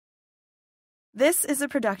This is a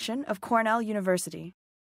production of Cornell University.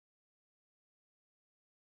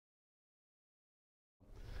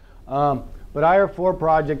 But IR4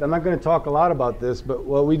 project, I'm not going to talk a lot about this, but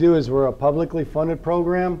what we do is we're a publicly funded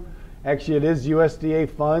program. Actually, it is USDA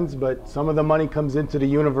funds, but some of the money comes into the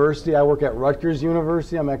university. I work at Rutgers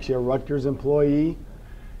University. I'm actually a Rutgers employee.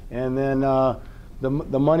 And then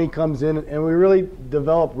the money comes in, and we really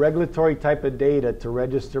develop regulatory type of data to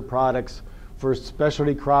register products for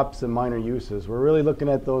specialty crops and minor uses. We're really looking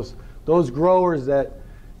at those growers that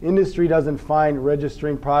industry doesn't find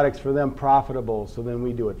registering products for them profitable, so then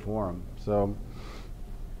we do it for them. So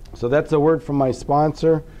that's a word from my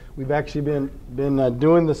sponsor. We've actually been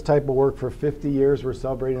doing this type of work for 50 years. We're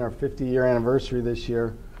celebrating our 50-year anniversary this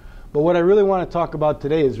year. But what I really want to talk about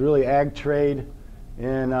today is really ag trade.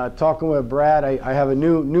 And talking with Brad, I have a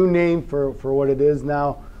new name for what it is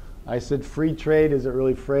now. I said free trade. Is it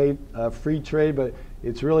really free trade? But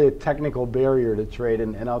it's really a technical barrier to trade.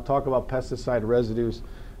 And I'll talk about pesticide residues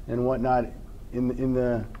and whatnot in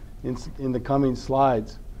the coming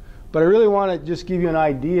slides. But I really want to just give you an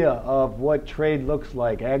idea of what trade looks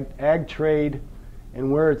like, ag trade, and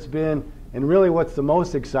where it's been. And really what's the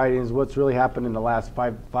most exciting is what's really happened in the last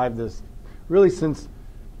really since,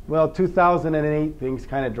 well, 2008, things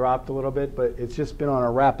kind of dropped a little bit, but it's just been on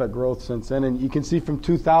a rapid growth since then. And you can see from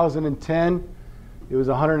 2010, it was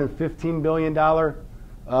 $115 billion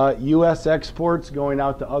U.S. exports going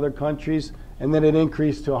out to other countries, and then it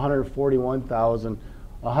increased to 141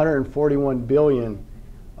 billion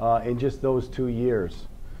in just those 2 years.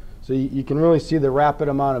 So you can really see the rapid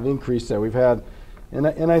amount of increase that we've had.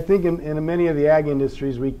 And I think in many of the ag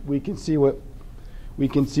industries, we can see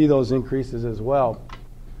those increases as well.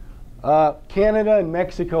 Canada and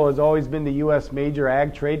Mexico has always been the U.S. major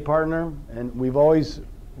ag trade partner, and we've always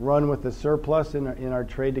run with a surplus in our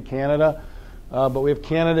trade to Canada. But we have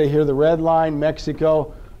Canada here, the red line,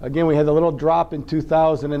 Mexico. Again, we had a little drop in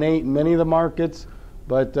 2008 in many of the markets,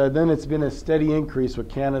 but then it's been a steady increase with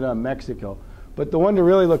Canada and Mexico. But the one to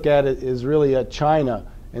really look at it is really China,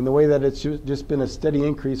 and the way that it's just been a steady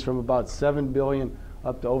increase from about $7 billion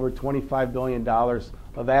up to over $25 billion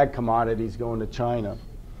of ag commodities going to China.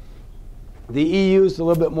 The EU is a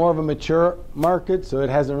little bit more of a mature market, so it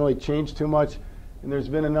hasn't really changed too much. And there's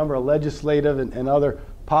been a number of legislative and other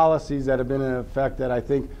policies that have been in effect that I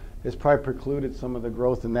think has probably precluded some of the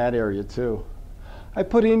growth in that area too. I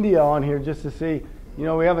put India on here just to see,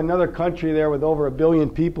 we have another country there with over 1 billion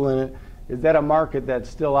people in it. Is that a market that's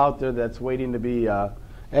still out there that's waiting to be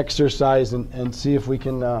exercised, and see if we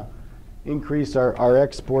can increase our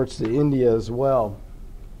exports to India as well.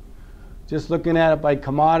 Just looking at it by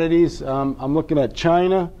commodities, I'm looking at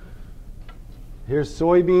China. Here's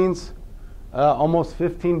soybeans, almost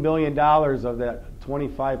 $15 billion of that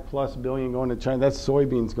 25 plus billion going to China. That's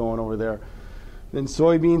soybeans going over there. Then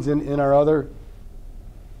soybeans in our other,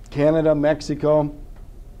 Canada, Mexico,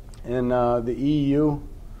 and the EU.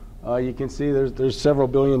 You can see there's several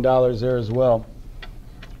 $1 billion there as well.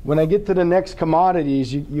 When I get to the next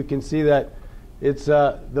commodities, you can see that it's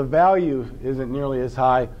the value isn't nearly as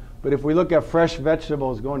high. But if we look at fresh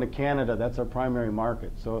vegetables going to Canada, that's our primary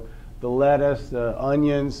market. So the lettuce, the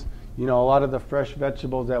onions, a lot of the fresh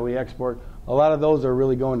vegetables that we export, a lot of those are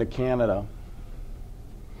really going to Canada.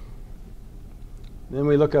 Then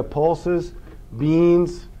we look at pulses,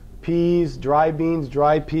 beans, peas, dry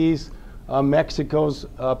peas. Mexico's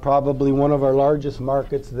probably one of our largest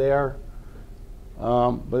markets there.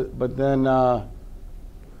 But then the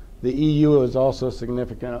EU is also a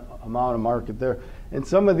significant amount of market there. And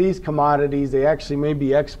some of these commodities, they actually may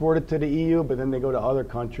be exported to the EU, but then they go to other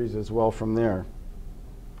countries as well from there.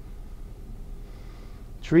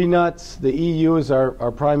 Tree nuts, the EU is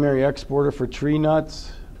our primary exporter for tree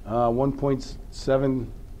nuts, $1.7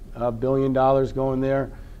 billion going there,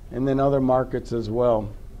 and then other markets as well.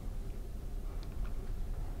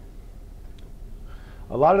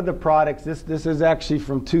 A lot of the products, this is actually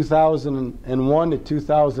from 2001 to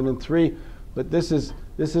 2003, but this is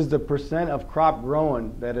the percent of crop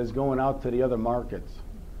grown that is going out to the other markets,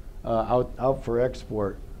 out for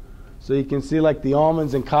export. So you can see like the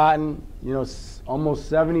almonds and cotton,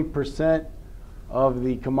 almost 70% of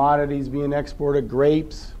the commodities being exported.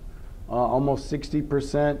 Grapes, almost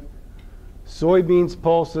 60%. Soybeans,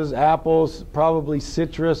 pulses, apples, probably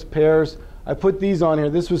citrus, pears. I put these on here.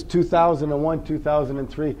 This was 2001,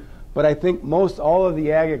 2003. But I think all of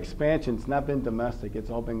the ag expansion's not been domestic. It's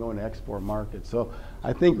all been going to export markets. So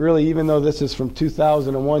I think really, even though this is from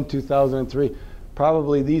 2001, 2003,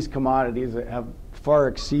 probably these commodities have far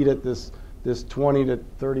exceeded this 20 to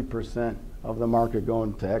 30% of the market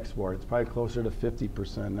going to export. It's probably closer to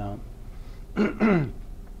 50% now.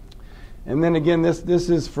 And then again, this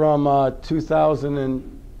is from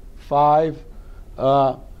 2005.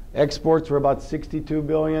 Exports were about 62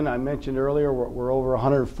 billion. I mentioned earlier we're over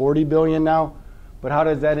 140 billion now. But how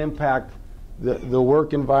does that impact the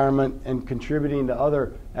work environment and contributing to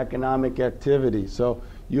other economic activity? So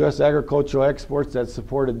U.S. agricultural exports that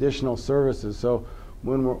support additional services. So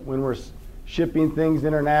when we're shipping things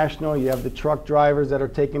international, you have the truck drivers that are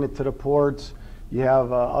taking it to the ports. You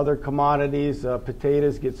have other commodities,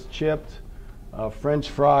 potatoes gets chipped, French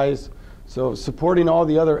fries. So supporting all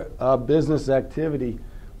the other business activity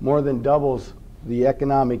more than doubles the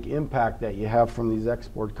economic impact that you have from these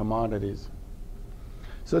export commodities.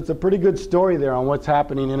 So it's a pretty good story there on what's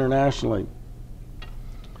happening internationally.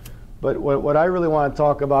 But what I really want to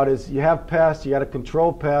talk about is you have pests, you got to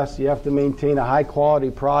control pests, you have to maintain a high quality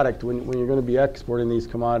product when you're going to be exporting these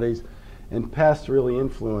commodities, and pests really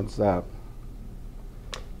influence that.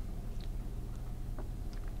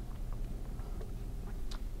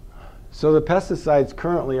 So the pesticides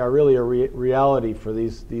currently are really a reality for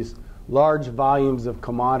these large volumes of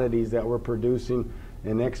commodities that we're producing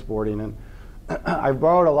and exporting. And I've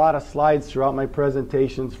borrowed a lot of slides throughout my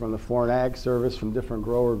presentations from the Foreign Ag Service, from different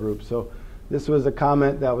grower groups. So this was a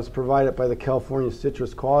comment that was provided by the California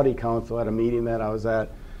Citrus Quality Council at a meeting that I was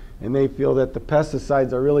at. And they feel that the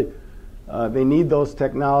pesticides are really, they need those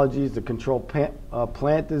technologies to control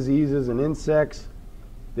plant diseases and insects.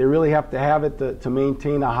 They really have to have it to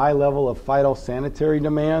maintain a high level of phytosanitary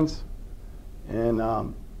demands. And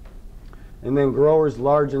then growers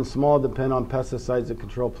large and small depend on pesticides to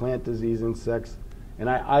control plant disease, insects. And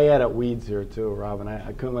I added weeds here too, Robin.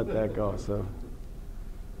 I couldn't let that go. So.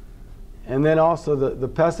 And then also the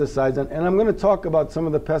pesticides. And I'm going to talk about some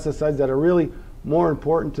of the pesticides that are really more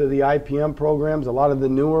important to the IPM programs, a lot of the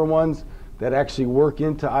newer ones that actually work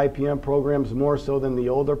into IPM programs more so than the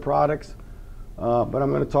older products. But I'm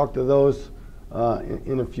going to talk to those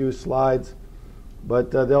in a few slides. But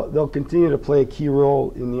they'll continue to play a key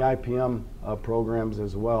role in the IPM programs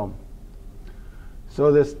as well.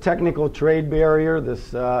 So this technical trade barrier, this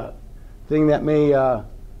thing that may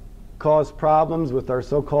cause problems with our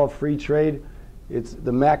so-called free trade, it's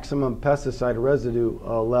the maximum pesticide residue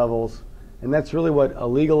levels. And that's really what a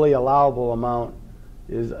legally allowable amount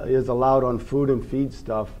is allowed on food and feed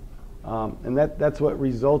stuff. And that's what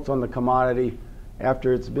results on the commodity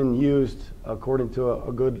after it's been used according to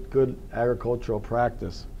a good agricultural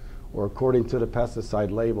practice or according to the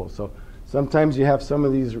pesticide label. So sometimes you have some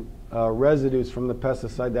of these residues from the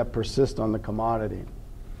pesticide that persist on the commodity.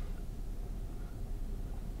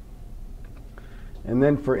 And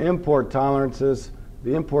then for import tolerances,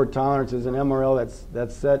 the import tolerance is an MRL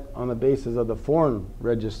that's set on the basis of the foreign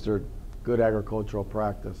registered good agricultural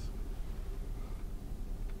practice.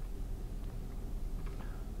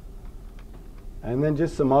 And then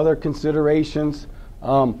just some other considerations.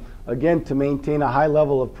 Again, to maintain a high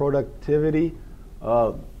level of productivity,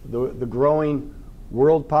 the growing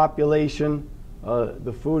world population,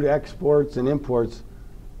 the food exports and imports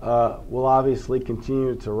will obviously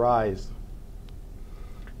continue to rise.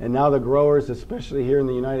 And now the growers, especially here in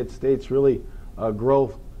the United States, really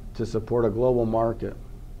grow to support a global market.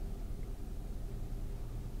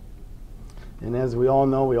 And as we all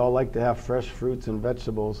know, we all like to have fresh fruits and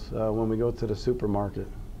vegetables when we go to the supermarket.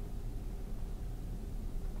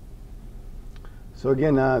 So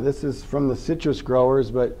again, this is from the citrus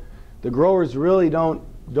growers, but the growers really don't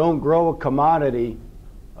grow a commodity.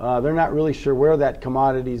 They're not really sure where that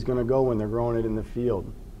commodity is going to go when they're growing it in the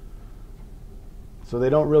field. So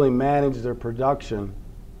they don't really manage their production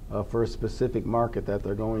for a specific market that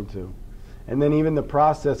they're going to. And then even the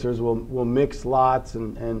processors will mix lots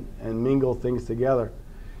and mingle things together.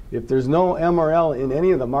 If there's no MRL in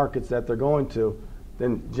any of the markets that they're going to,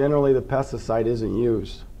 then generally the pesticide isn't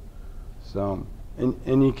used. So,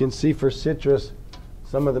 and you can see for citrus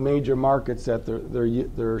some of the major markets that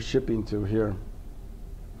they're shipping to here.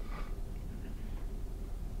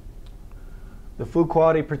 The Food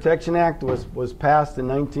Quality Protection Act was passed in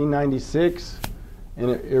 1996. And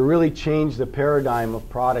it really changed the paradigm of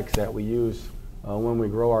products that we use when we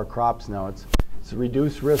grow our crops now. It's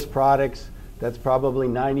reduced risk products. That's probably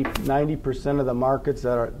 90% of the markets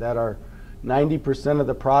that are 90% of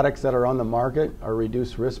the products that are on the market are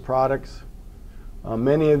reduced risk products.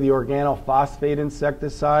 Many of the organophosphate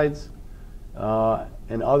insecticides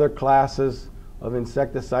and other classes of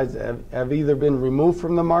insecticides have either been removed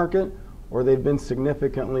from the market or they've been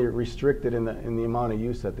significantly restricted in the amount of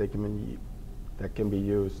use that can be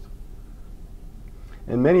used.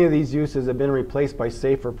 And many of these uses have been replaced by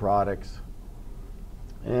safer products.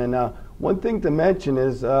 And one thing to mention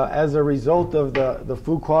is as a result of the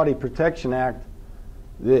Food Quality Protection Act,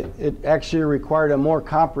 it actually required a more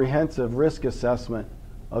comprehensive risk assessment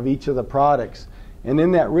of each of the products. And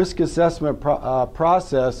in that risk assessment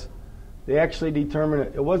process, they actually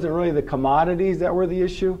determined it wasn't really the commodities that were the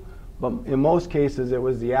issue, but in most cases it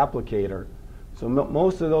was the applicator. So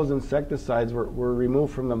most of those insecticides were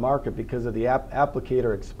removed from the market because of the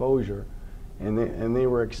applicator exposure, and they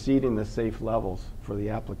were exceeding the safe levels for the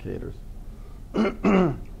applicators.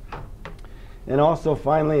 And also,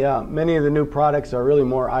 finally, many of the new products are really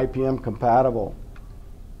more IPM compatible.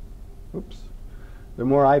 Oops. They're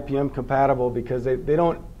more IPM compatible because they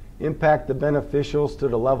don't impact the beneficials to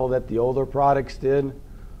the level that the older products did.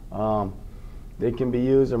 They can be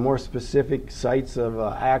used at more specific sites of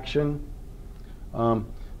action.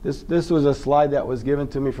 This was a slide that was given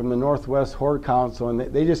to me from the Northwest Hort Council, and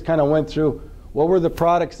they just kind of went through what were the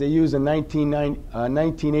products they used in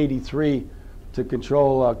 1983 to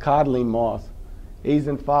control codling moth.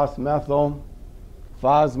 Azon-phos-methyl,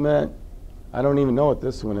 Fosmet, I don't even know what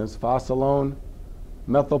this one is, Fosolone,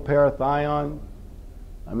 methylparathion.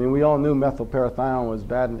 I mean, we all knew methylparathion was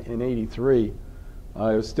bad in 83. It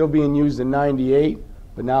was still being used in 98,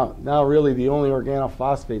 but now really the only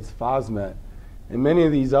organophosphate is Fosmet. And many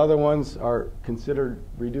of these other ones are considered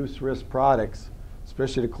reduced risk products,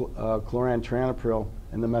 especially the chlorantraniliprole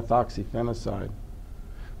and the methoxyphenicide.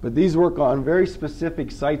 But these work on very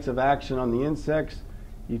specific sites of action on the insects.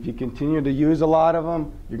 If you continue to use a lot of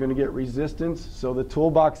them, you're going to get resistance. So the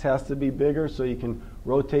toolbox has to be bigger so you can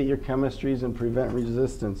rotate your chemistries and prevent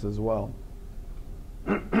resistance as well.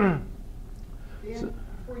 Dan,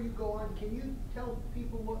 before you go on, can you tell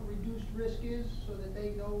people what reduced risk is so that they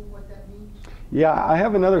know what that means? Yeah, I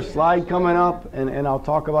have another slide coming up, and I'll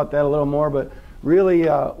talk about that a little more. But really,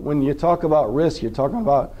 when you talk about risk, you're talking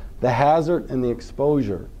about the hazard and the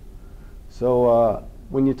exposure. So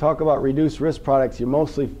when you talk about reduced risk products, you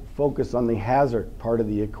mostly focus on the hazard part of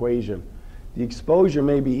the equation. The exposure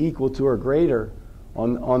may be equal to or greater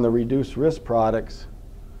on the reduced risk products.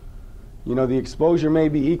 You know, the exposure may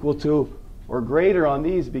be equal to or greater on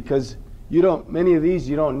these because many of these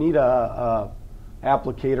you don't need a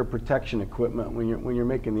applicator protection equipment when you're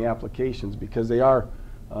making the applications, because they are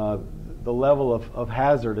the level of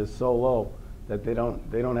hazard is so low that they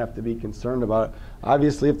don't have to be concerned about it.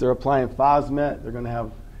 Obviously, if they're applying Fosmet, they're going to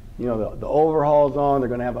have, you know, the overhauls on, they're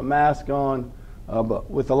going to have a mask on. But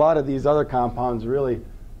with a lot of these other compounds, really,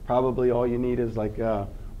 probably all you need is like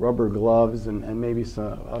rubber gloves and maybe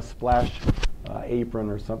a splash apron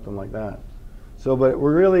or something like that. So, but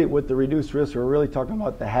we're really, with the reduced risk, we're really talking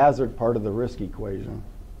about the hazard part of the risk equation.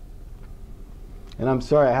 And I'm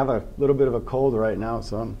sorry, I have a little bit of a cold right now,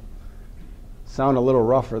 so I sound a little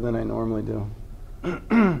rougher than I normally do.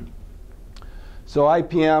 So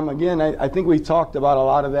IPM, again, I think we talked about a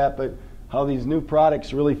lot of that, but how these new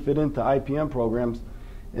products really fit into IPM programs.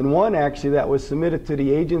 And one actually that was submitted to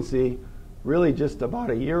the agency really just about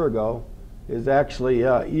a year ago is actually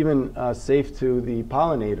even safe to the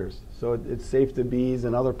pollinators. So it's safe to bees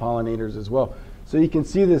and other pollinators as well. So you can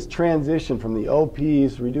see this transition from the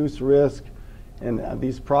OPs, reduced risk, and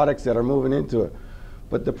these products that are moving into it.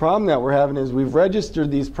 But the problem that we're having is we've registered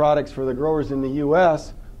these products for the growers in the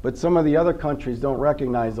U.S., but some of the other countries don't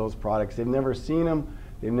recognize those products. They've never seen them.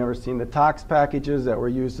 They've never seen the tox packages that were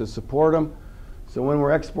used to support them. So when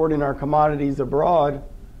we're exporting our commodities abroad,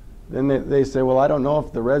 then they say, well, I don't know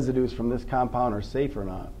if the residues from this compound are safe or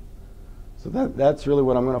not. So that's really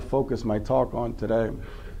what I'm going to focus my talk on today.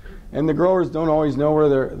 And the growers don't always know where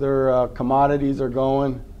their commodities are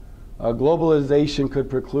going. Globalization could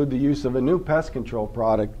preclude the use of a new pest control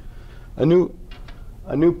product, a new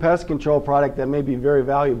pest control product that may be very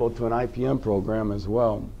valuable to an IPM program as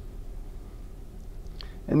well.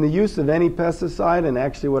 And the use of any pesticide, and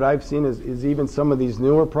actually what I've seen is even some of these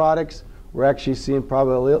newer products, we're actually seeing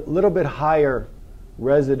probably a little bit higher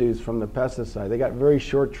residues from the pesticide. They got very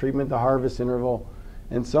short treatment to harvest interval,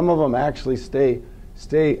 and some of them actually stay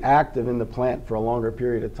active in the plant for a longer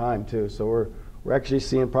period of time too. So we're actually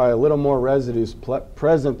seeing probably a little more residues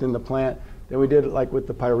present in the plant than we did like with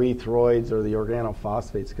the pyrethroids or the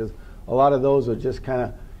organophosphates, because a lot of those would just kind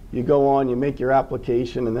of, you go on, you make your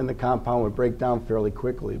application, and then the compound would break down fairly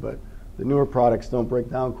quickly. But the newer products don't break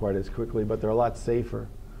down quite as quickly, but they're a lot safer.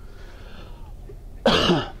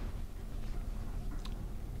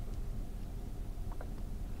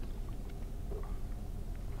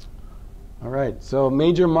 All right, so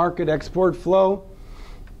major market export flow.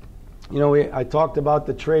 You know, I talked about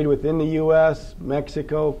the trade within the U.S.,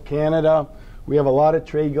 Mexico, Canada. We have a lot of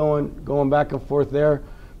trade going back and forth there.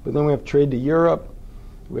 But then we have trade to Europe.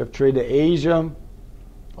 We have trade to Asia,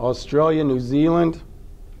 Australia, New Zealand.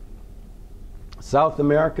 South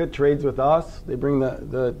America trades with us. They bring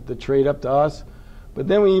the trade up to us. But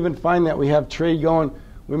then we even find that we have trade going.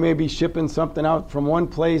 We may be shipping something out from one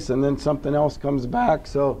place and then something else comes back.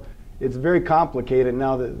 So it's very complicated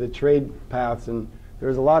now, the trade paths. And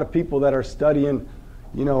there's a lot of people that are studying,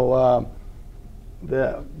 you know,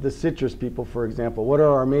 the citrus people, for example. What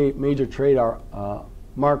are our major trade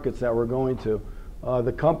markets that we're going to?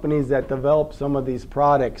 The companies that develop some of these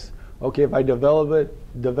products. Okay, if I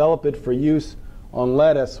develop it for use on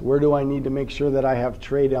lettuce, where do I need to make sure that I have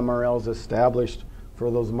trade MRLs established for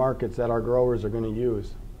those markets that our growers are going to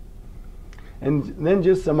use? And then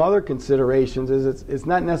just some other considerations is it's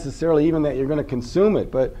not necessarily even that you're going to consume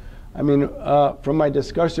it, but I mean, from my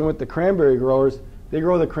discussion with the cranberry growers, they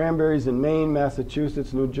grow the cranberries in Maine,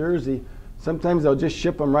 Massachusetts, New Jersey. Sometimes they'll just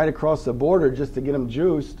ship them right across the border just to get them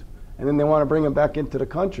juiced, and then they want to bring them back into the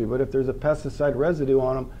country. But if there's a pesticide residue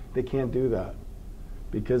on them, they can't do that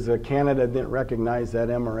because Canada didn't recognize that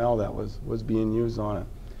MRL that was being used on it.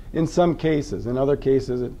 In some cases, in other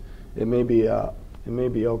cases, it may be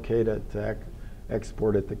okay to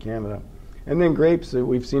export it to Canada. And then grapes,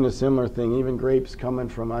 we've seen a similar thing. Even grapes coming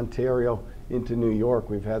from Ontario into New York,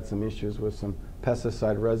 we've had some issues with some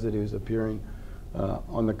pesticide residues appearing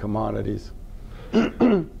on the commodities.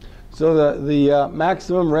 So the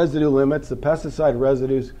maximum residue limits, the pesticide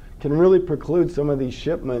residues, can really preclude some of these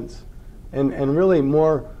shipments and really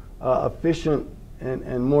more efficient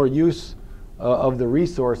and more use of the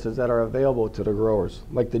resources that are available to the growers,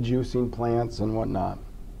 like the juicing plants and whatnot.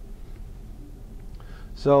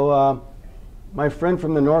 So my friend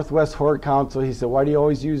from the Northwest Hort Council, he said, why do you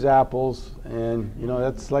always use apples? And, you know,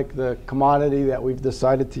 that's like the commodity that we've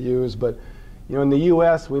decided to use. But, you know, in the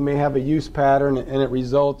U.S., we may have a use pattern, and it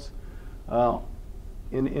results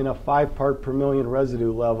in a 5 part per million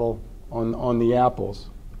residue level on the apples.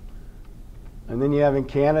 And then you have in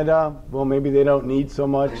Canada, well, maybe they don't need so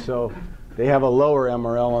much, so they have a lower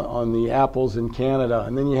MRL on the apples in Canada.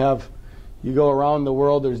 And then you go around the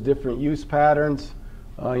world, there's different use patterns.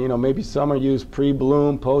 You know, maybe some are used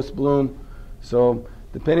pre-bloom, post-bloom. So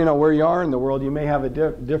depending on where you are in the world, you may have a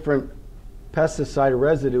different pesticide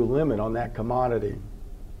residue limit on that commodity.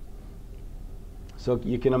 So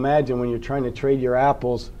you can imagine when you're trying to trade your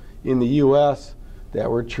apples in the U.S. that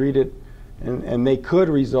were treated, and they could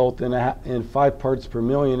result in 5 parts per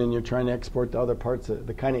million, and you're trying to export to other parts, of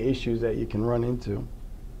the kind of issues that you can run into.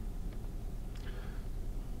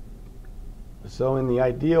 So in the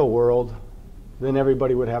ideal world, then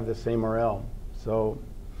everybody would have the same RL. So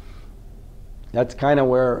that's kind of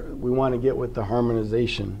where we want to get with the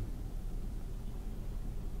harmonization.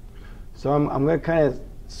 So I'm going to kind of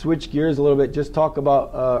switch gears a little bit, just talk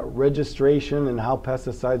about registration and how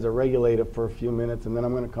pesticides are regulated for a few minutes, and then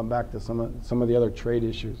I'm going to come back to some of the other trade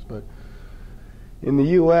issues. But in the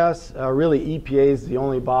U.S., really EPA is the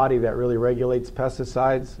only body that really regulates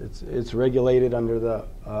pesticides. It's regulated under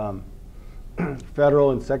the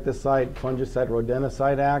Federal Insecticide, Fungicide,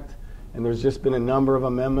 Rodenticide Act, and there's just been a number of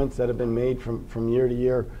amendments that have been made from year to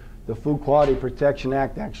year. The Food Quality Protection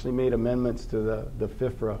Act actually made amendments to the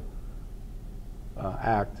FIFRA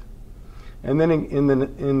Act. And then in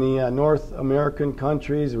the North American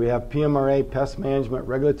countries, we have PMRA, Pest Management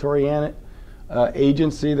Regulatory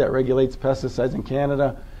Agency, that regulates pesticides in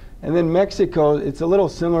Canada. And then Mexico, it's a little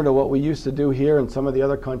similar to what we used to do here, and some of the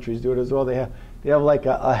other countries do it as well. They have like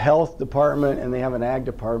a health department and they have an ag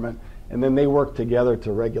department, and then they work together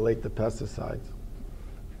to regulate the pesticides.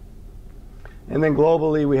 And then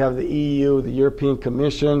globally, we have the EU, the European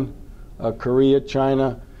Commission, Korea,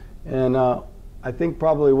 China, and I think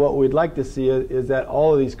probably what we'd like to see is that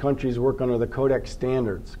all of these countries work under the Codex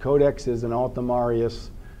standards. Codex is an ultimarius,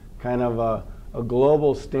 kind of a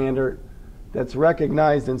global standard that's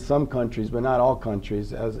recognized in some countries, but not all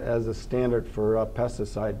countries, as a standard for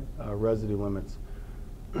pesticide residue limits.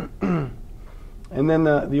 And then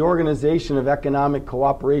the Organization of Economic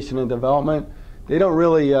Cooperation and Development, they don't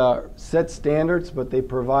really set standards, but they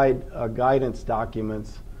provide guidance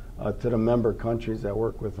documents to the member countries that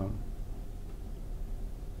work with them.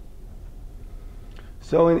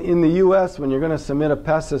 So in the U.S., when you're going to submit a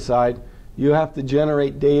pesticide, you have to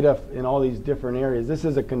generate data in all these different areas. This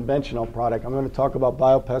is a conventional product. I'm going to talk about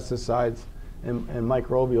biopesticides and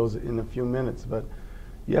microbials in a few minutes, but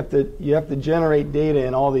you have to generate data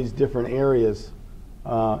in all these different areas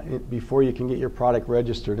before you can get your product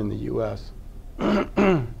registered in the U.S.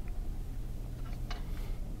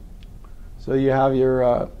 So you have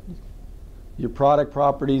your product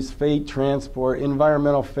properties, fate, transport,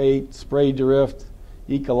 environmental fate, spray drift,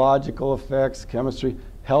 ecological effects, chemistry,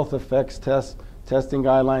 health effects testing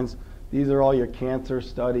guidelines. These are all your cancer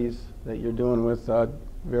studies that you're doing with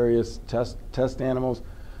various test animals.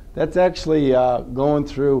 That's actually going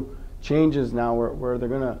through changes now where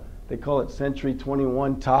they call it Century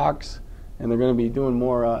 21 tox, and they're going to be doing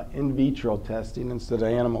more in vitro testing instead of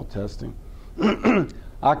animal testing.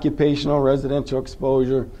 Occupational, residential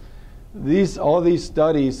exposure. All these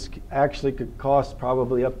studies actually could cost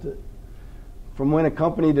probably up to, from when a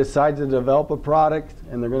company decides to develop a product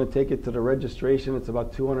and they're going to take it to the registration, it's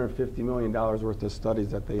about $250 million worth of studies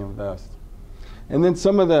that they invest. And then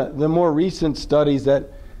some of the more recent studies that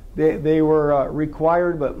they were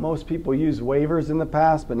required, but most people used waivers in the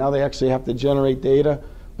past, but now they actually have to generate data,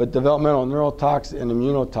 but developmental neurotox and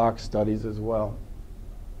immunotox studies as well.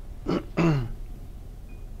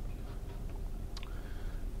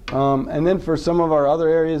 And then for some of our other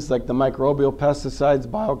areas, like the microbial pesticides,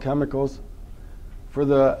 biochemicals, for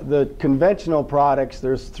the conventional products,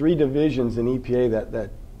 there's 3 divisions in EPA that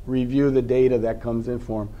review the data that comes in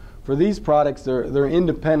for them. For these products, they're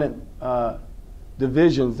independent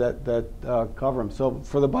divisions that cover them. So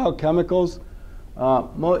for the biochemicals,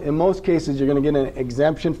 in most cases, you're going to get an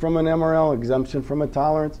exemption from an MRL, exemption from a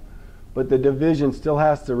tolerance, but the division still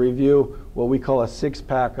has to review what we call a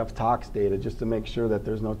 6-pack of tox data just to make sure that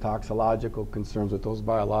there's no toxicological concerns with those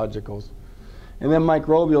biologicals. And then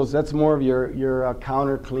microbials, that's more of your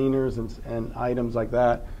counter cleaners and items like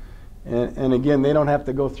that. And again, they don't have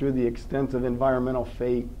to go through the extensive environmental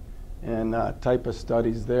fate and type of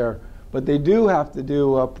studies there. But they do have to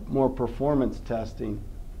do more performance testing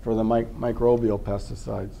for the microbial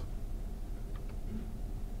pesticides.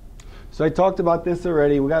 So I talked about this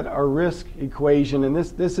already. We got our risk equation, and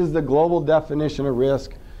this is the global definition of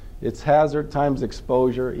risk. It's hazard times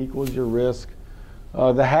exposure equals your risk.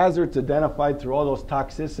 The hazards identified through all those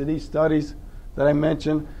toxicity studies that I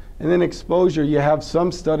mentioned. And then exposure, you have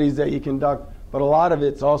some studies that you conduct, but a lot of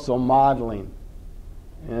it's also modeling.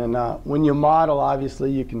 And when you model,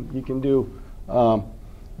 obviously, you can do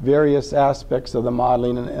various aspects of the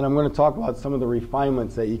modeling. And I'm going to talk about some of the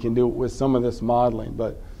refinements that you can do with some of this modeling.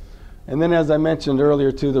 And then, as I mentioned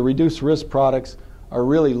earlier, too, the reduced risk products are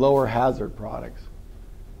really lower hazard products.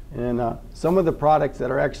 And some of the products that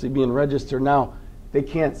are actually being registered now, they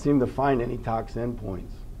can't seem to find any tox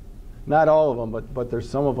endpoints. Not all of them, but there's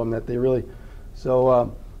some of them that they really.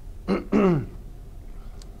 So, and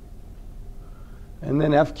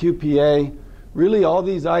then FQPA. Really, all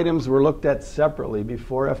these items were looked at separately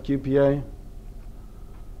before FQPA.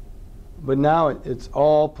 But now it's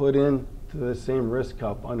all put into the same risk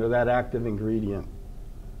cup under that active ingredient.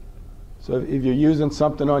 So if you're using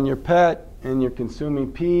something on your pet and you're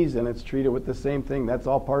consuming peas and it's treated with the same thing, that's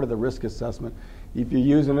all part of the risk assessment. If you're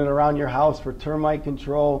using it around your house for termite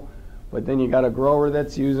control, but then you got a grower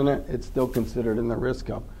that's using it, it's still considered in the risk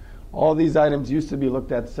cup. All these items used to be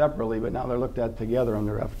looked at separately, but now they're looked at together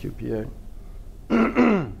under FQPA.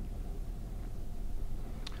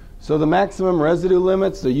 So the maximum residue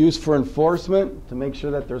limits, they're used for enforcement to make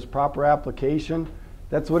sure that there's proper application.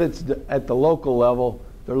 That's what it's at the local level.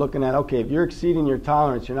 They're looking at, okay, if you're exceeding your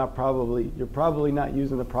tolerance, you're probably not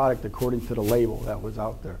using the product according to the label that was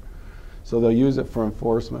out there. So they'll use it for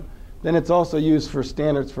enforcement. Then it's also used for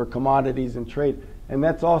standards for commodities and trade, and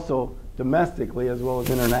that's also domestically as well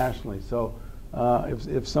as internationally. So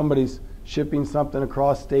if somebody's shipping something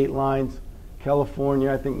across state lines,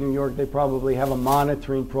 California, I think New York, they probably have a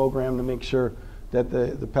monitoring program to make sure that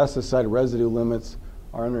the pesticide residue limits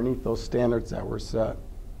are underneath those standards that were set.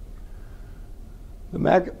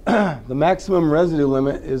 The maximum residue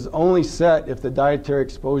limit is only set if the dietary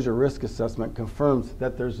exposure risk assessment confirms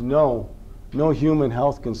that there's no human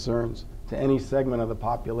health concerns to any segment of the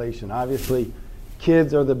population. Obviously,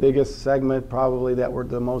 kids are the biggest segment probably that we're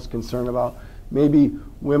the most concerned about. Maybe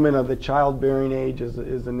women of the childbearing age is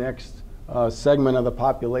the next segment of the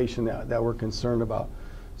population that we're concerned about.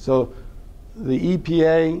 So the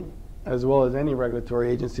EPA, as well as any regulatory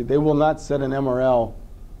agency, they will not set an MRL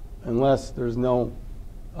unless there's no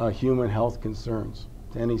human health concerns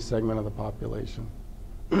to any segment of the population.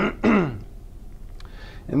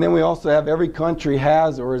 And then we also have every country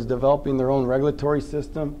has or is developing their own regulatory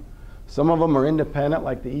system. Some of them are independent,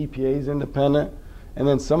 like the EPA is independent, and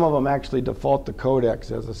then some of them actually default to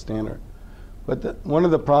Codex as a standard. But one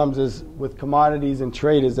of the problems is with commodities and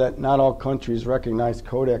trade is that not all countries recognize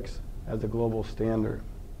Codex as a global standard.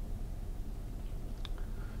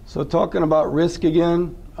 So talking about risk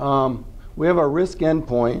again, we have our risk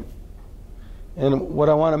endpoint. And what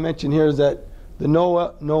I want to mention here is that the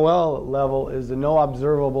NOEL level is the no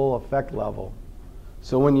observable effect level.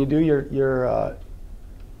 So when you do your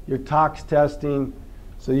tox testing,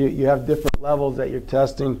 so you have different levels that you're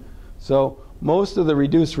testing. So most of the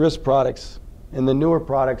reduced risk products and the newer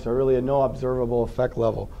products are really a no observable effect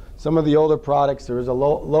level. Some of the older products, there is a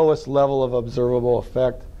lowest level of observable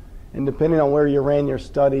effect, and depending on where you ran your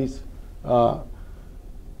studies,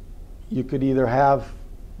 you could either have,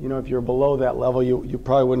 if you're below that level, you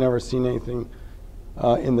probably would never seen anything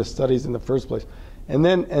in the studies in the first place. And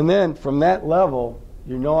then from that level,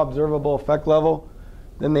 your no observable effect level,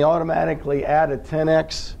 then they automatically add a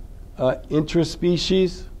 10x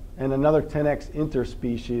intraspecies and another 10x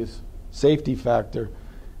interspecies safety factor.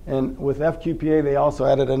 And with FQPA, they also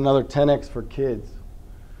added another 10x for kids.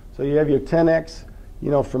 So you have your 10x,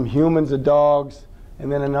 from humans to dogs,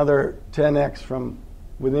 and then another 10x from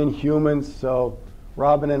within humans. So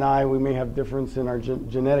Robin and I, we may have difference in our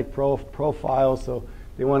genetic profile, so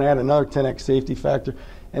they want to add another 10x safety factor.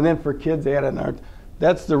 And then for kids, they add another.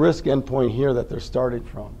 That's the risk endpoint here that they're starting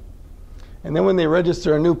from. And then when they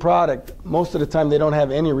register a new product, most of the time they don't have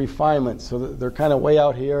any refinements, so they're kind of way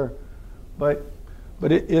out here. But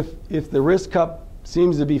if the risk cup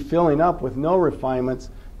seems to be filling up with no refinements,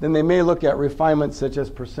 then they may look at refinements such as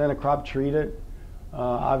percent of crop treated.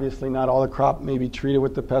 Obviously, not all the crop may be treated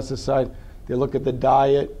with the pesticide. They look at the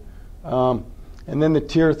diet. And then the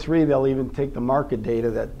tier 3, they'll even take the market data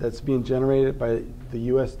that's being generated by the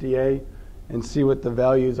USDA and see what the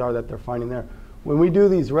values are that they're finding there. When we do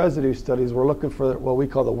these residue studies, we're looking for what we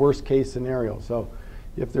call the worst case scenario. So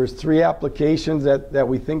if there's 3 applications that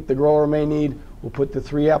we think the grower may need, we'll put the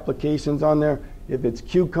 3 applications on there. If it's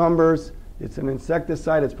cucumbers, it's an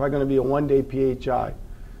insecticide, it's probably going to be a 1-day PHI.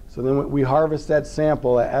 So then we harvest that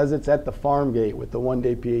sample as it's at the farm gate with the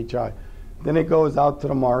 1-day PHI. Then it goes out to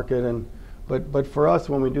the market. But for us,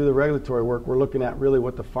 when we do the regulatory work, we're looking at really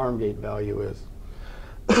what the farm gate value is.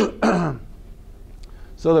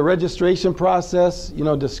 So the registration process,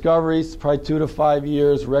 discoveries, probably 2 to 5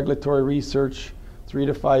 years, regulatory research, 3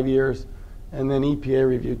 to 5 years, and then EPA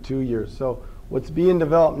review 2 years. So what's being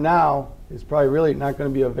developed now is probably really not going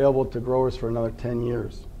to be available to growers for another 10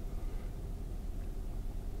 years.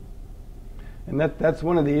 And that's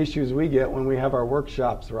one of the issues we get when we have our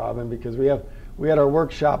workshops, Robin, because we had our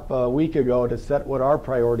workshop a week ago to set what our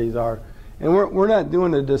priorities are. And we're not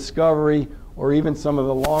doing a discovery or even some of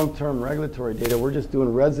the long-term regulatory data. We're just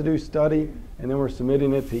doing residue study, and then we're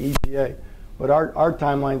submitting it to EPA. But our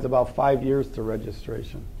timeline is about 5 years to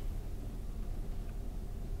registration.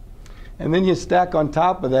 And then you stack on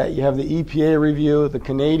top of that, you have the EPA review, the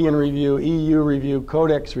Canadian review, EU review,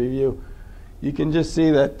 Codex review. You can just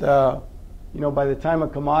see that by the time a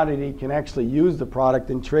commodity can actually use the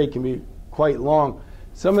product in trade can be quite long.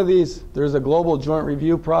 Some of these, there's a global joint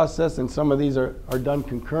review process, and some of these are done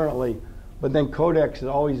concurrently. But then Codex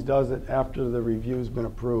always does it after the review's been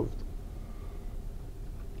approved.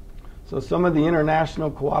 So some of the international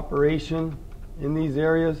cooperation in these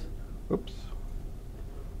areas, you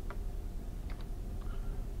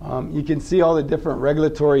can see all the different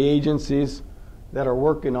regulatory agencies that are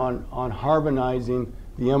working on harmonizing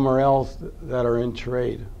the MRLs that are in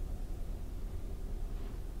trade.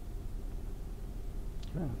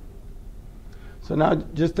 Okay. So now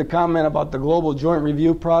just to comment about the global joint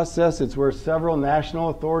review process, it's where several national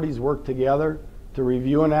authorities work together to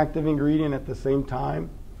review an active ingredient at the same time.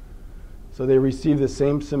 So they receive the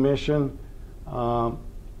same submission,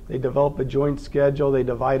 they develop a joint schedule, they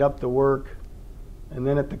divide up the work, and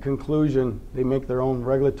then at the conclusion they make their own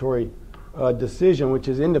regulatory decision, which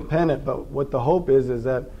is independent, but what the hope is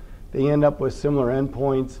that they end up with similar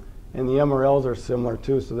endpoints and the MRLs are similar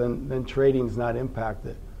too, so then trading's not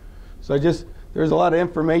impacted. So there's a lot of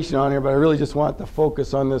information on here, but I really just want to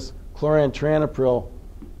focus on this chlorantraniliprole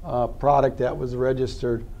product that was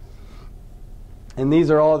registered. And these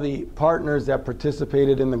are all the partners that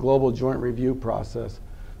participated in the global joint review process.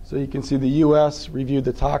 So you can see the U.S. reviewed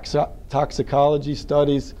the toxicology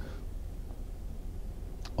studies.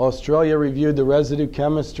 Australia reviewed the residue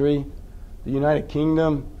chemistry. The United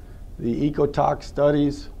Kingdom, the ecotox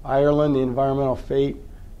studies. Ireland, the environmental fate.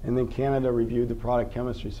 And then Canada reviewed the product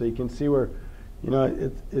chemistry. So you can see where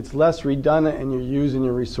it's less redundant and you're using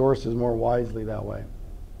your resources more wisely that way.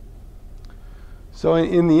 So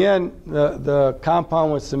in the end, the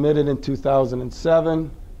compound was submitted in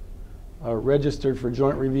 2007, registered for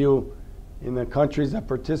joint review in the countries that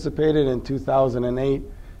participated in 2008,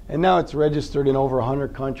 and now it's registered in over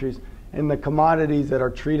 100 countries. And the commodities that are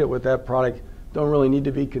treated with that product don't really need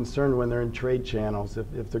to be concerned when they're in trade channels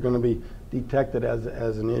if they're going to be detected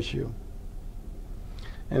as an issue.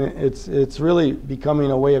 And it's really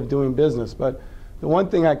becoming a way of doing business. But the one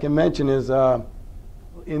thing I can mention is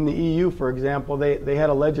in the EU, for example, they had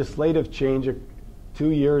a legislative change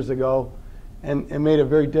 2 years ago and made it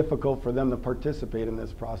very difficult for them to participate in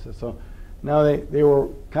this process. So Now they were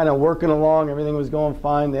kind of working along, everything was going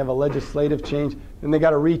fine, they have a legislative change, then they got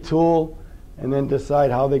to retool and then decide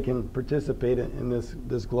how they can participate in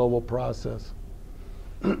this global process.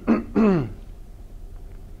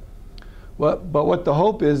 But what the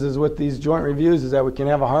hope is with these joint reviews is that we can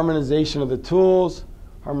have a harmonization of the tools,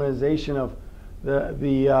 harmonization of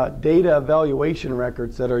the data evaluation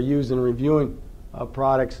records that are used in reviewing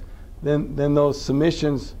products. Then those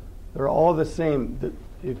submissions, they're all the same.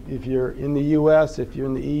 If you're in the US, if you're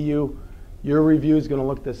in the EU, your review is going to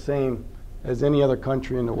look the same as any other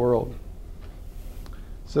country in the world.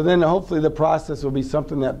 So then hopefully the process will be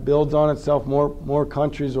something that builds on itself. More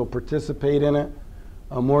countries will participate in it,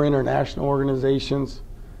 more international organizations.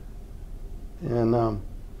 And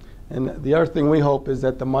the other thing we hope is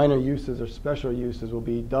that the minor uses or special uses will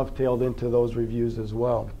be dovetailed into those reviews as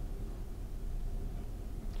well.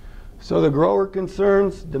 So the grower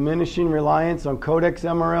concerns, diminishing reliance on Codex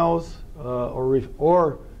MRLs,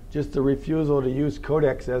 or just the refusal to use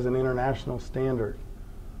Codex as an international standard.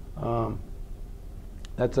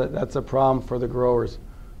 That's a problem for the growers.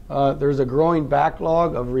 There's a growing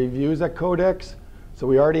backlog of reviews at Codex. So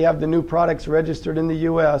we already have the new products registered in the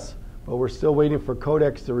US, but we're still waiting for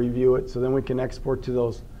Codex to review it, so then we can export to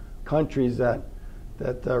those countries that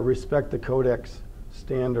respect the Codex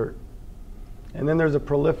standard. And then there's a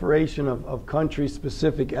proliferation of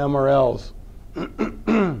country-specific MRLs.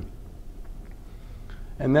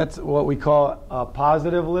 And that's what we call a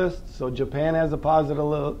positive list. So Japan has a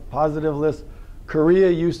positive list. Korea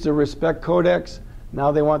used to respect Codex.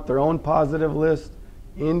 Now they want their own positive list.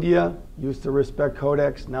 India used to respect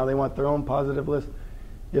Codex. Now they want their own positive list.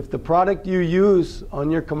 If the product you use on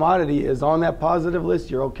your commodity is on that positive list,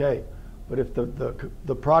 you're okay. But if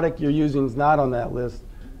the product you're using is not on that list,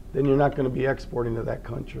 then you're not going to be exporting to that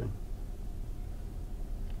country.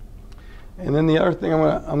 And then the other thing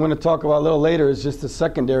I'm going to talk about a little later is just the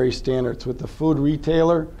secondary standards with the food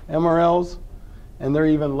retailer MRLs, and they're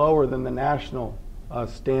even lower than the national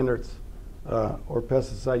standards or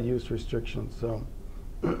pesticide use restrictions. So,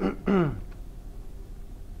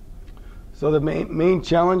 so the main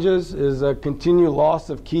challenges is a continued loss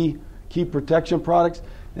of key protection products,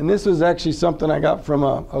 and this was actually something I got from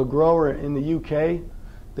a grower in the UK.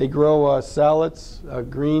 They grow salads,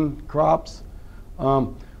 green crops.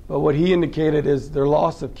 But what he indicated is their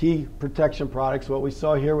loss of key protection products, what we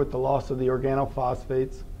saw here with the loss of the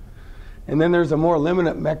organophosphates. And then there's a more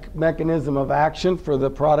limited mechanism of action for the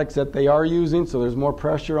products that they are using, so there's more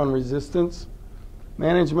pressure on resistance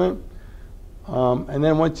management. And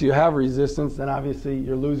then once you have resistance, then obviously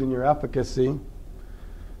you're losing your efficacy.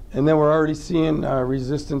 And then we're already seeing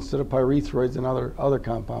resistance to the pyrethroids and other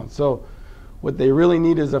compounds. So what they really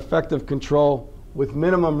need is effective control with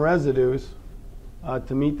minimum residues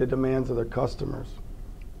to meet the demands of their customers.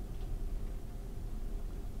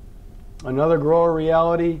 Another grower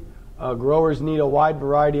reality, growers need a wide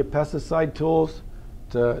variety of pesticide tools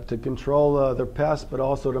to control their pests, but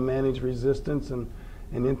also to manage resistance and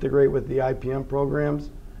integrate with the IPM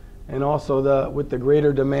programs, and also with the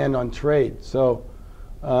greater demand on trade. So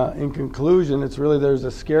in conclusion, it's really there's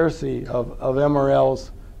a scarcity of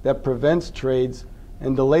MRLs that prevents trades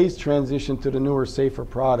and delays transition to the newer, safer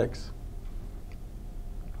products.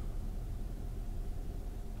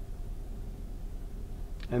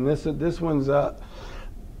 And this one's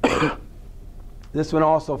this one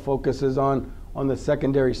also focuses on the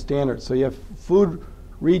secondary standards. So you have food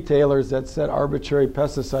retailers that set arbitrary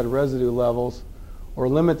pesticide residue levels or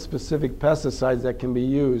limit specific pesticides that can be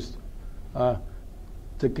used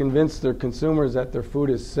to convince their consumers that their food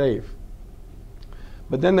is safe.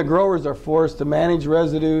 But then the growers are forced to manage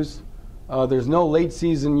residues. There's no late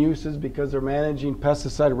season uses because they're managing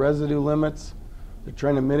pesticide residue limits. They're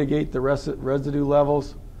trying to mitigate the residue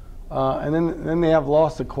levels. And then they have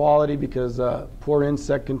loss of quality because poor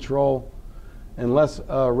insect control and less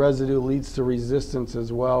residue leads to resistance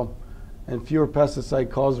as well. And fewer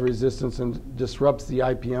pesticide causes resistance and disrupts the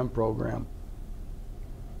IPM program.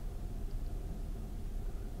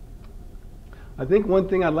 I think one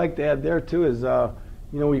thing I'd like to add there too is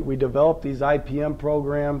we develop these IPM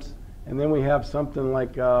programs, and then we have something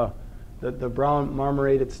like the brown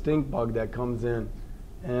marmorated stink bug that comes in.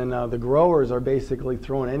 And the growers are basically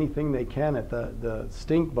throwing anything they can at the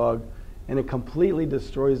stink bug, and it completely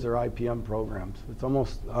destroys their IPM programs. It's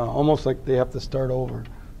almost like they have to start over.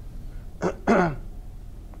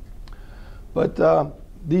 But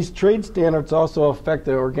these trade standards also affect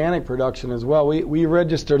the organic production as well. We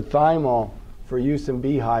registered thymol for use in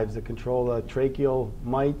beehives to control the tracheal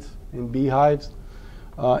mites in beehives.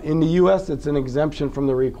 In the U.S., it's an exemption from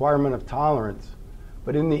the requirement of tolerance.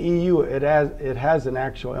 But in the EU, it has an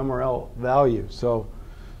actual MRL value. So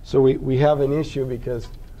we have an issue because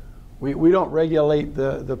we don't regulate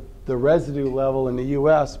the residue level in the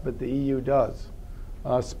U.S., but the EU does.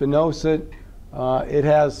 Spinosad, it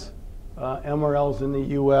has MRLs in the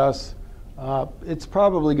U.S. It's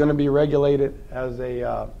probably going to be regulated as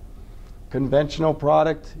a conventional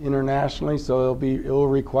product internationally, so it will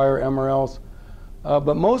require MRLs.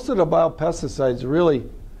 But most of the biopesticides really,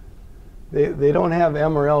 they don't have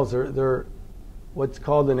MRLs. They're what's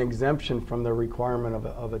called an exemption from the requirement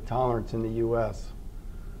of a tolerance in the U.S.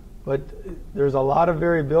 But there's a lot of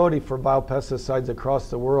variability for biopesticides across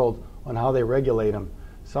the world on how they regulate them.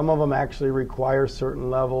 Some of them actually require certain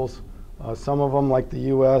levels. Some of them, like the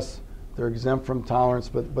U.S., they're exempt from tolerance,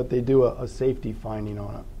 but they do a safety finding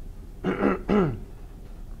on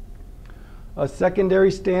it. Secondary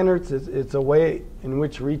standards, it's a way in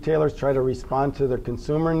which retailers try to respond to their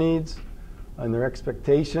consumer needs and their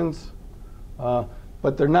expectations.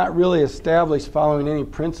 But they're not really established following any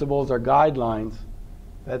principles or guidelines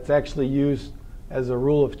that's actually used as a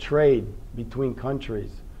rule of trade between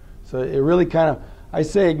countries. So it really kind of, I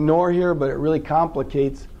say ignore here, but it really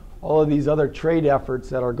complicates all of these other trade efforts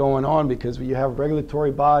that are going on, because you have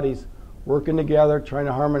regulatory bodies working together trying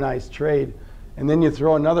to harmonize trade, and then you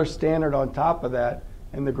throw another standard on top of that,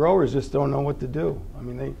 and the growers just don't know what to do. I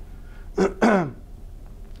mean,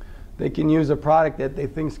 they can use a product that they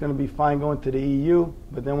think is going to be fine going to the EU,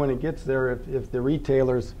 but then when it gets there, if the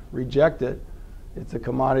retailers reject it, it's a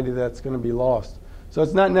commodity that's going to be lost. So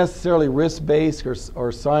it's not necessarily risk-based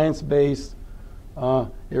or science-based.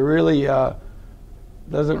 It really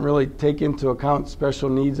doesn't really take into account special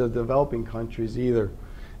needs of developing countries either.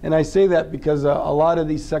 And I say that because a lot of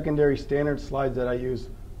these secondary standard slides that I use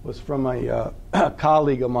was from a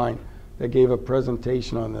colleague of mine that gave a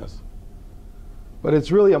presentation on this. But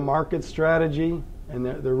it's really a market strategy, and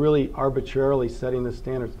they're really arbitrarily setting the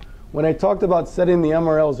standards. When I talked about setting the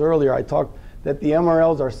MRLs earlier, I talked that the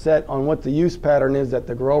MRLs are set on what the use pattern is that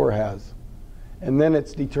the grower has. And then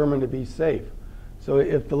it's determined to be safe. So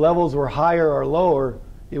if the levels were higher or lower,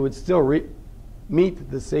 it would still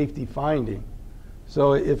meet the safety finding.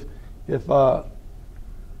 So if a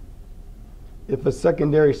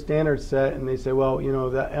secondary standard set and they say, well, you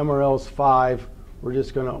know, the MRL's 5,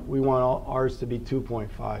 we want ours to be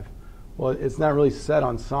 2.5. Well, it's not really set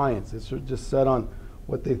on science. It's just set on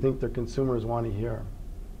what they think their consumers want to hear.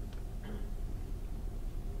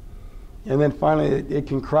 And then finally, it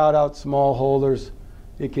can crowd out smallholders.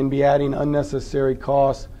 It can be adding unnecessary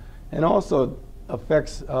costs, and also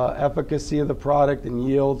affects efficacy of the product and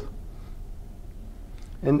yield.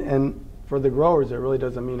 And for the growers, it really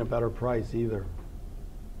doesn't mean a better price either.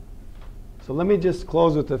 So let me just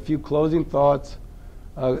close with a few closing thoughts.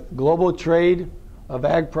 Global trade of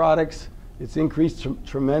ag products, it's increased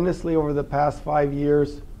tremendously over the past 5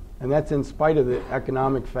 years, and that's in spite of the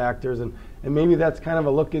economic factors. And maybe that's kind of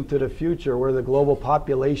a look into the future where the global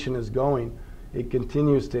population is going. It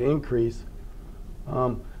continues to increase.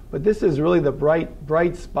 But this is really the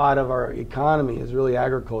bright spot of our economy, is really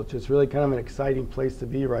agriculture. It's really kind of an exciting place to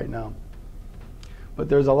be right now. But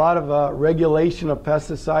there's a lot of regulation of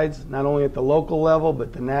pesticides, not only at the local level,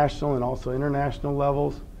 but the national and also international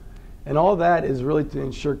levels. And all that is really to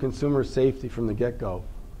ensure consumer safety from the get-go.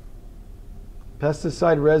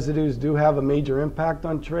 Pesticide residues do have a major impact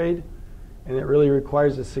on trade, and it really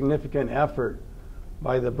requires a significant effort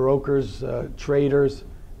by the brokers, traders,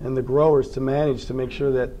 and the growers to manage to make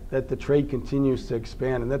sure that the trade continues to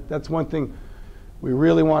expand. And that's one thing we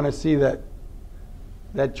really want to see,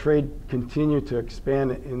 that trade continue to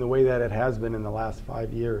expand in the way that it has been in the last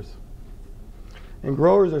 5 years. And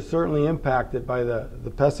growers are certainly impacted by the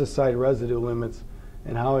pesticide residue limits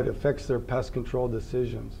and how it affects their pest control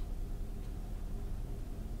decisions.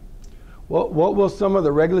 What will some of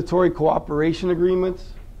the regulatory cooperation agreements?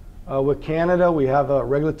 With Canada, we have a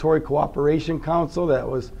Regulatory Cooperation Council that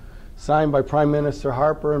was signed by Prime Minister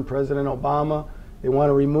Harper and President Obama. They want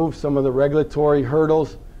to remove some of the regulatory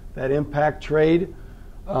hurdles that impact trade.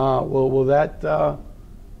 Will that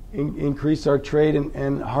increase our trade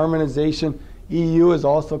and harmonization? EU is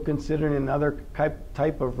also considering another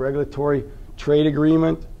type of regulatory trade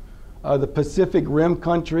agreement. The Pacific Rim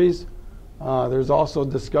countries, there's also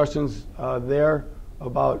discussions there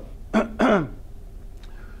about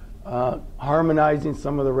harmonizing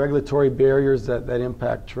some of the regulatory barriers that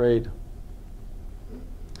impact trade.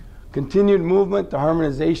 Continued movement to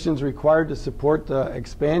harmonization is required to support the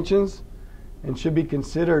expansions and should be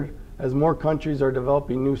considered as more countries are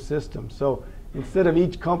developing new systems. So instead of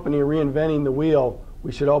each company reinventing the wheel,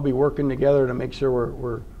 we should all be working together to make sure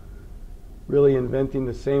we're really inventing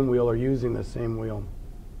the same wheel or using the same wheel.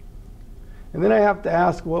 And then I have to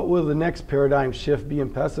ask, what will the next paradigm shift be in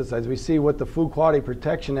pesticides? We see what the Food Quality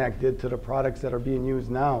Protection Act did to the products that are being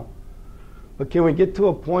used now. But can we get to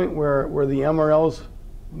a point where the MRLs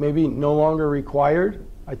maybe no longer required?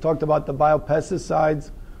 I talked about the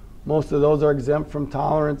biopesticides. Most of those are exempt from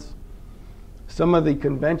tolerance. Some of the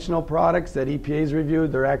conventional products that EPA's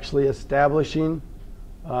reviewed, they're actually establishing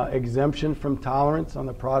exemption from tolerance on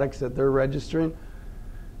the products that they're registering.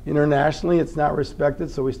 Internationally, it's not respected,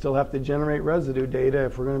 so we still have to generate residue data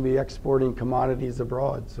if we're going to be exporting commodities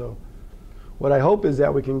abroad. So what I hope is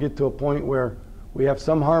that we can get to a point where we have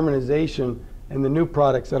some harmonization and the new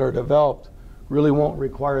products that are developed really won't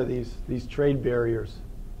require these trade barriers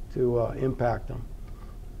to impact them.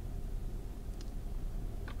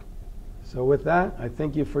 So with that, I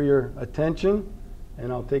thank you for your attention,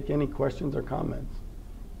 and I'll take any questions or comments.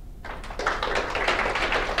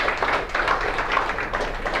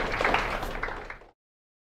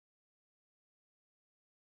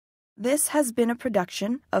 This has been a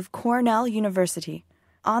production of Cornell University,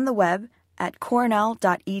 on the web at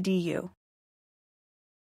cornell.edu.